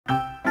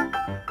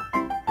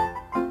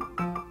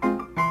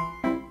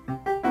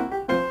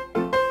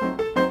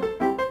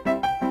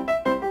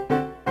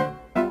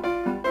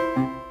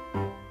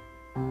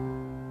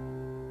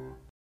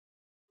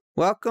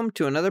Welcome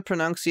to another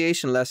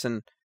pronunciation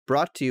lesson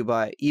brought to you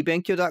by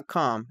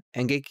eBenkyou.com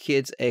and Genki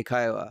Kids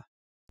Eikaiwa.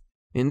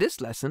 In this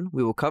lesson,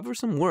 we will cover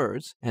some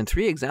words and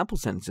 3 example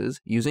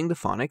sentences using the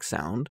phonics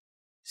sound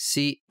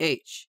ch,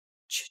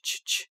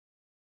 ch,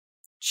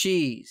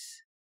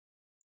 cheese,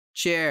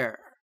 chair,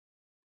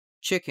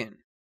 chicken,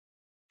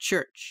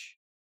 church,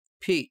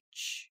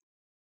 peach,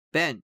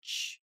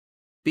 bench,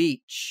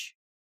 beach,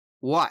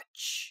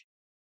 watch,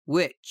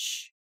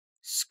 witch,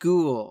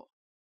 school,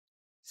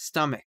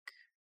 stomach.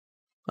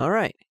 All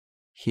right,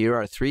 here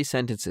are 3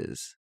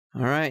 sentences.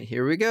 All right,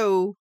 here we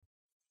go.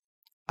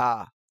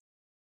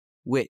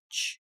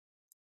 Which,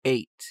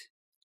 ate,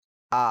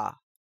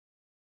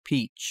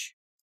 peach,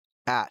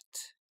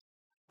 at,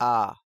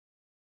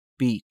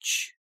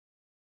 beach.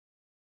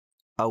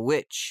 A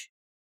witch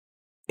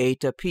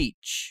ate a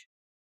peach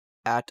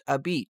at a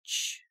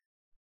beach.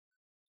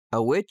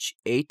 A witch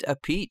ate a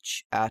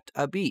peach at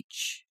a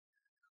beach.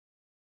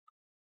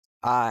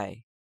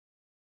 I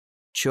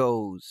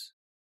chose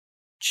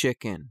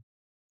chicken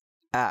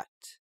at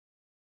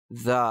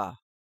the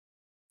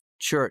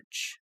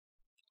church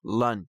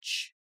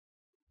lunch.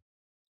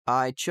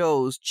 I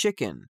chose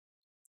chicken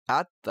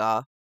at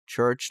the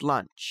church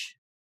lunch.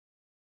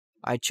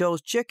 I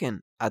chose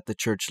chicken at the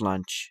church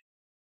lunch.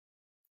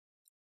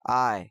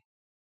 I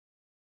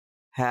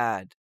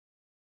had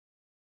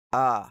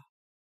a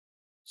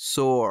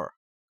sore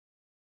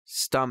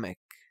stomach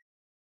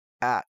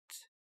at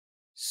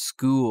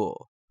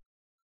school.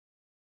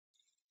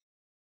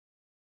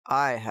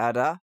 I had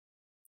a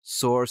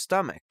sore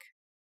stomach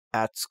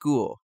at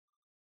school.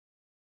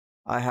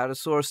 I had a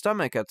sore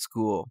stomach at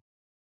school.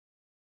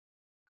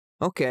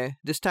 Okay,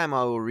 this time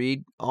I will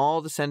read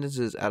all the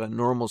sentences at a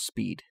normal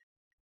speed.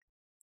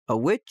 A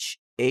witch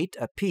ate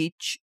a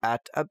peach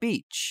at a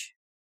beach.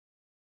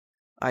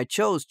 I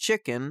chose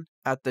chicken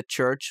at the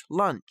church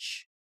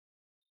lunch.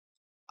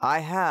 I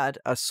had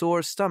a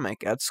sore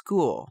stomach at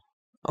school.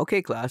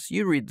 Okay, class,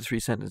 you read the 3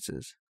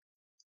 sentences.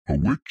 A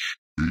witch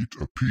ate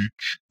a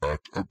peach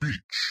at a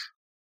beach.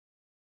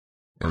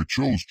 I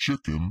chose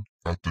chicken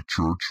at the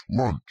church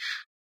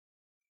lunch.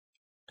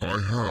 I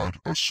had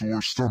a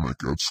sore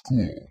stomach at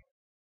school.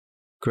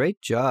 Great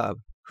job.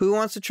 Who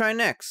wants to try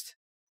next?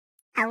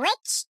 A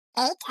witch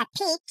ate a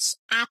peach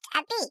at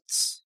a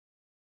beach.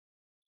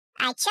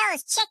 I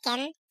chose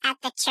chicken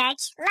at the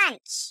church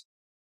lunch.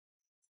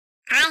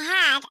 I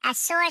had a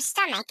sore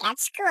stomach at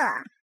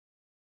school.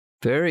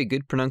 Very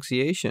good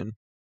pronunciation.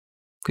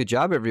 Good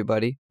job,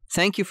 everybody.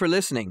 Thank you for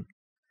listening.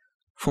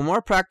 For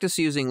more practice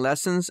using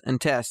lessons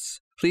and tests,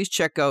 please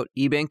check out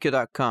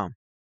eBenkyou.com.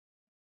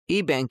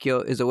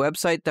 eBenkyou is a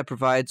website that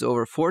provides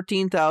over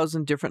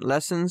 14,000 different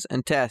lessons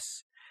and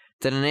tests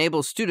that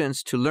enable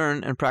students to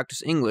learn and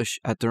practice English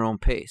at their own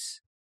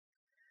pace.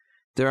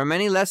 There are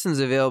many lessons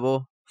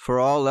available for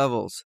all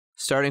levels,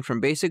 starting from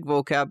basic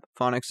vocab,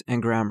 phonics,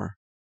 and grammar.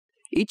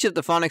 Each of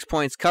the phonics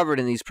points covered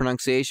in these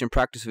pronunciation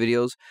practice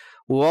videos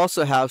will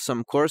also have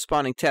some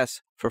corresponding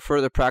tests for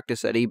further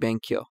practice at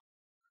eBenkyou.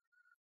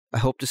 I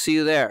hope to see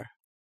you there,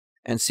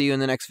 and see you in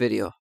the next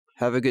video.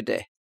 Have a good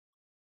day.